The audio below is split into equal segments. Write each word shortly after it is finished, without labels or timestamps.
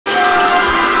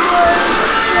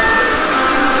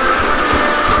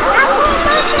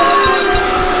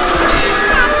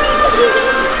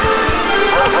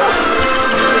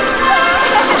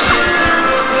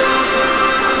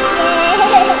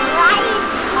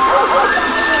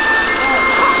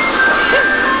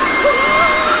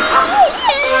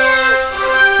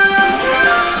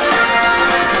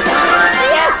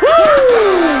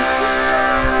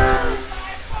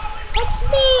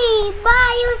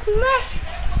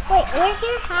Wait, where's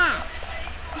your hat?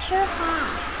 Where's your hat?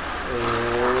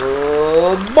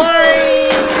 Oh,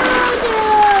 bye!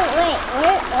 Wait,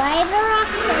 why the rock?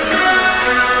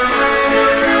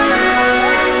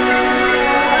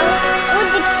 Oh,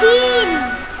 the key!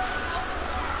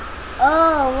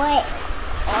 Oh, wait.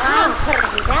 Why?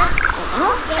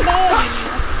 Get in.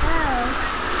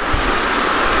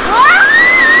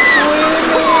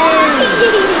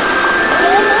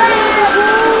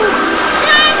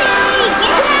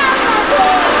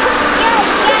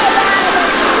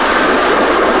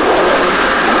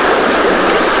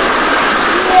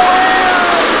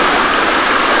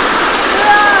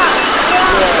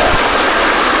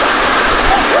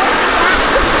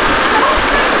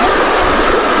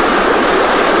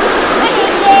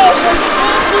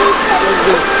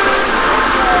 Let's go.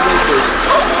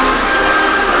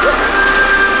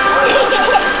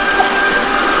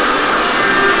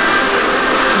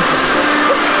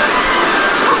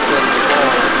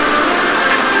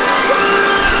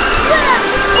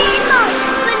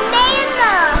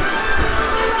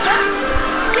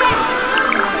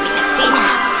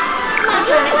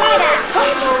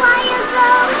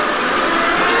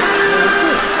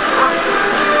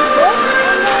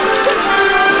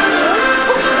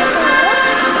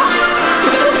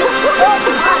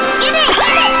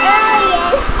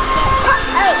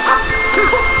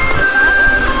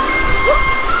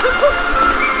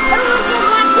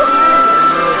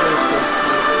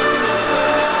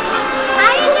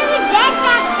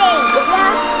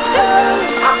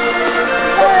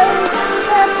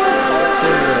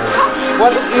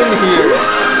 What's in here?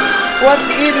 What's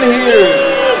in here?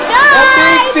 A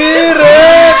big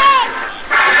T-Rex!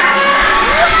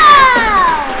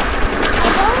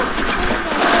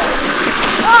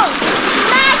 Oh,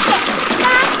 smash it!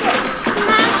 Smash it!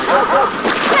 Smash it!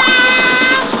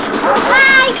 Smash!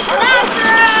 Smash!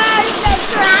 Smashers! The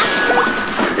trashes!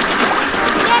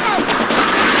 Get it!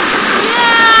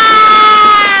 Yeah!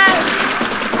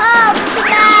 Oh,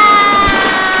 smash!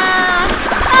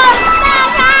 Oh,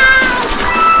 smash!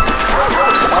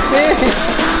 Big!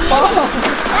 Oh.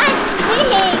 That's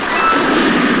big!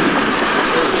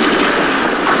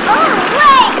 Oh,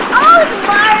 wait! Old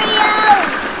Mario!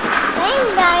 Dang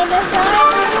dinosaur!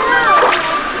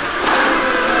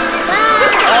 Wow!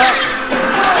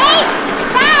 Hey!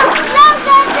 Stop! No,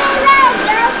 go to that!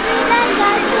 Go to that!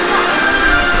 Go to that!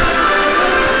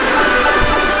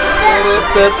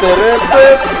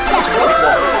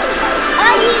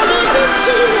 Oh, you need it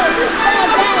too!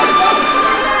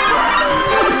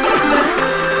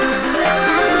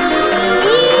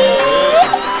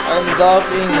 I'm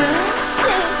docking.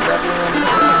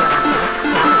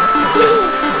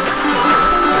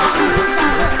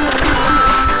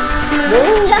 No!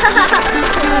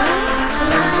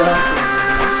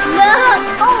 No!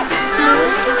 Oh!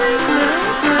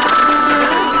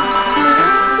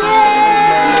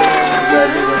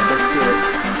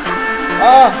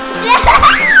 Ah!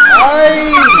 Ay!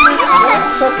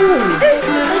 Sakit!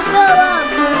 Let's go up!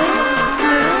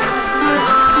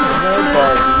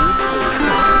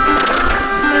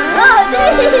 Oh,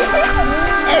 Daddy!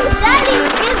 Daddy,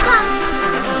 you come!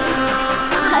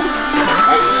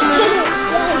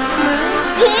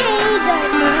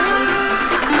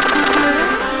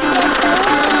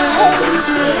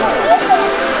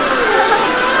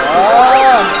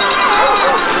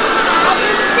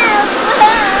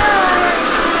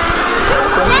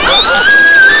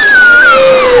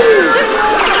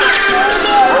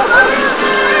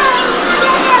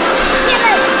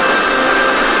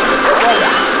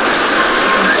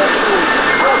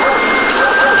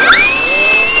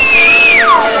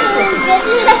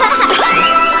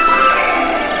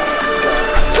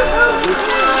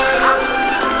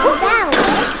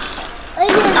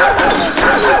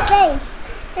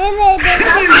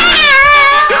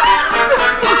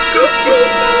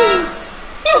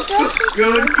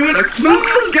 Good.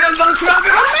 Get him on top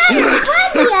of Again!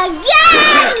 Are you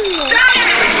kidding me?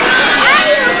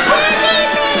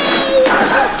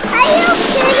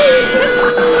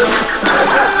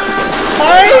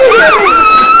 Are you kidding me?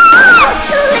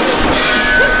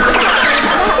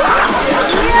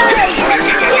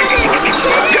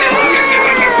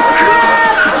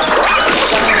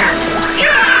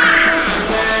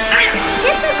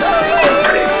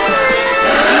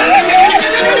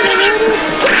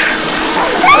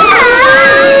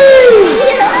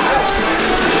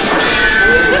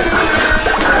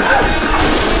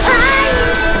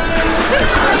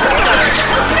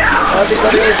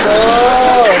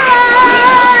 Dito.